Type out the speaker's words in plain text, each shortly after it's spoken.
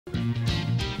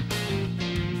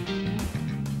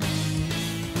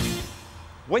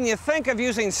When you think of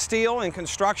using steel in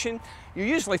construction, you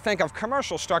usually think of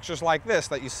commercial structures like this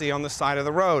that you see on the side of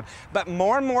the road. But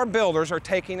more and more builders are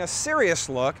taking a serious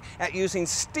look at using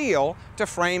steel to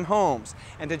frame homes.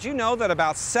 And did you know that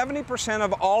about 70%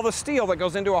 of all the steel that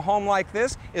goes into a home like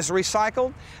this is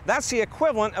recycled? That's the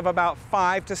equivalent of about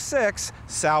 5 to 6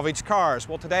 salvage cars.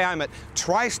 Well, today I'm at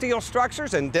Tri-Steel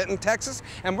Structures in Denton, Texas,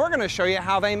 and we're going to show you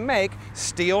how they make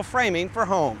steel framing for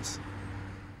homes.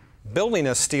 Building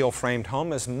a steel-framed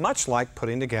home is much like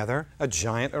putting together a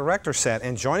giant erector set.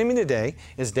 And joining me today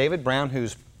is David Brown,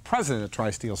 who's president of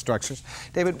Tri-Steel Structures.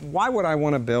 David, why would I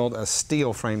want to build a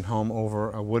steel-framed home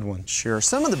over a wood one? Sure.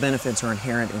 Some of the benefits are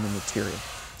inherent in the material.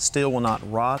 Steel will not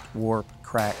rot, warp,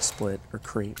 crack, split, or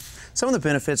creep. Some of the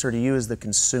benefits are to you as the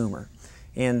consumer.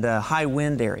 In high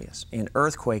wind areas, in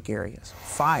earthquake areas,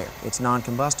 fire, it's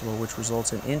non-combustible, which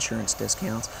results in insurance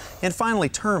discounts. And finally,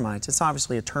 termites. It's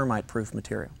obviously a termite-proof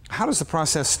material. How does the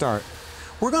process start?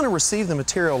 We're going to receive the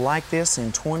material like this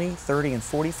in 20, 30, and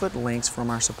 40-foot lengths from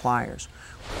our suppliers.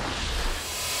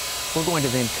 We're going to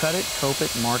then cut it, cope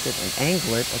it, mark it, and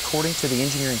angle it according to the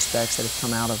engineering specs that have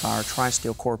come out of our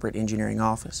Tri-Steel corporate engineering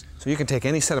office. So you can take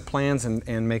any set of plans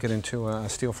and make it into a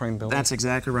steel frame building? That's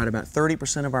exactly right. About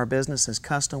 30% of our business is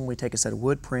custom. We take a set of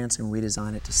wood prints and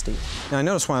redesign it to steel. Now I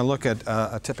notice when I look at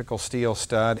a typical steel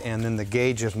stud and then the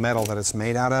gauge of metal that it's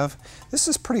made out of, this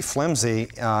is pretty flimsy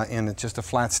in just a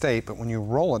flat state, but when you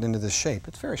roll it into this shape,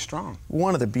 it's very strong.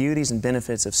 One of the beauties and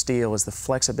benefits of steel is the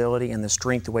flexibility and the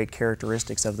strength-to-weight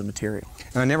characteristics of the material.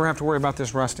 And I never have to worry about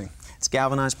this rusting. It's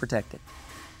galvanized protected.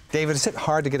 David, is it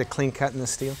hard to get a clean cut in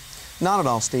this steel? Not at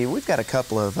all, Steve. We've got a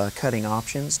couple of cutting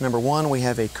options. Number one, we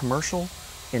have a commercial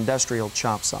industrial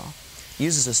chop saw. It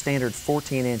uses a standard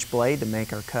 14-inch blade to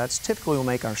make our cuts. Typically, we'll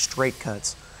make our straight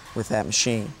cuts with that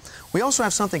machine. We also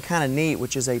have something kind of neat,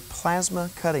 which is a plasma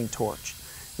cutting torch.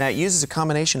 Now, it uses a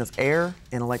combination of air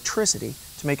and electricity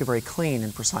to make a very clean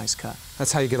and precise cut.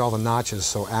 That's how you get all the notches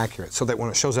so accurate, so that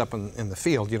when it shows up in the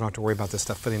field, you don't have to worry about this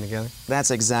stuff fitting together? That's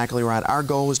exactly right. Our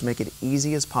goal is to make it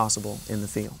easy as possible in the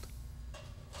field.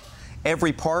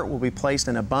 Every part will be placed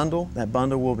in a bundle. That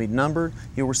bundle will be numbered.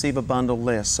 You'll receive a bundle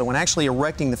list. So when actually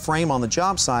erecting the frame on the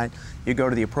job site, you go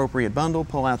to the appropriate bundle,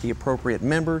 pull out the appropriate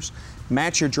members,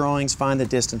 match your drawings, find the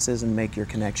distances, and make your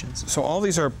connections. So all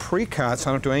these are pre-cut,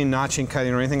 so I don't do any notching,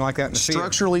 cutting, or anything like that in the field?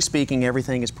 Structurally speaking,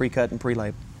 everything is pre-cut and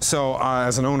pre-labeled. So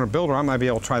as an owner-builder, I might be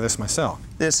able to try this myself.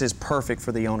 This is perfect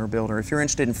for the owner-builder. If you're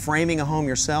interested in framing a home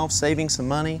yourself, saving some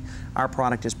money, our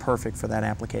product is perfect for that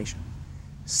application.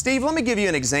 Steve, let me give you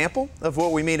an example of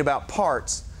what we mean about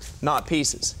parts, not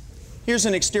pieces. Here's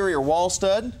an exterior wall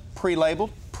stud, pre-labeled,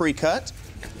 pre-cut.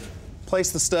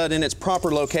 Place the stud in its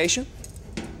proper location.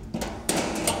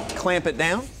 Clamp it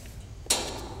down.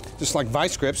 Just like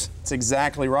vice grips. That's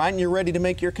exactly right, and you're ready to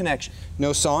make your connection.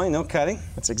 No sawing, no cutting.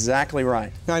 That's exactly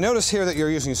right. Now I notice here that you're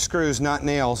using screws, not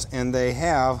nails, and they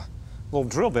have a little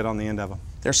drill bit on the end of them.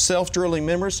 They're self-drilling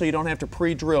members, so you don't have to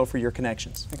pre-drill for your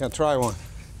connections. I think I'll try one.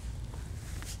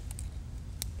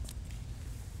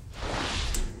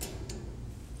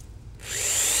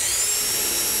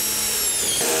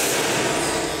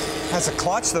 Has a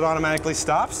clutch that automatically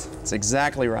stops. That's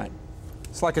exactly right.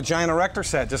 It's like a giant erector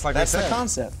set, just like I said. That's the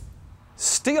concept.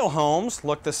 Steel homes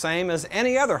look the same as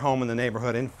any other home in the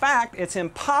neighborhood. In fact, it's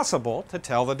impossible to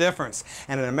tell the difference.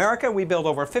 And in America, we build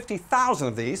over 50,000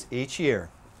 of these each year.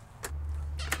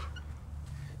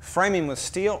 Framing with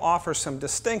steel offers some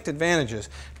distinct advantages.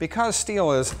 Because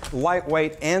steel is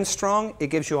lightweight and strong, it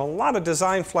gives you a lot of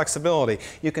design flexibility.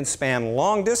 You can span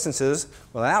long distances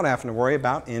without having to worry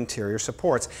about interior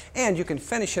supports. And you can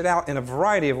finish it out in a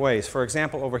variety of ways. For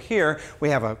example, over here, we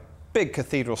have a big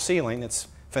cathedral ceiling. It's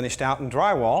finished out in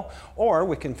drywall, or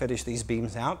we can finish these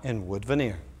beams out in wood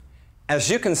veneer. As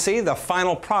you can see, the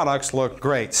final products look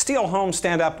great. Steel homes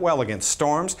stand up well against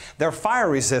storms, they're fire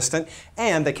resistant,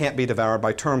 and they can't be devoured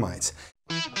by termites.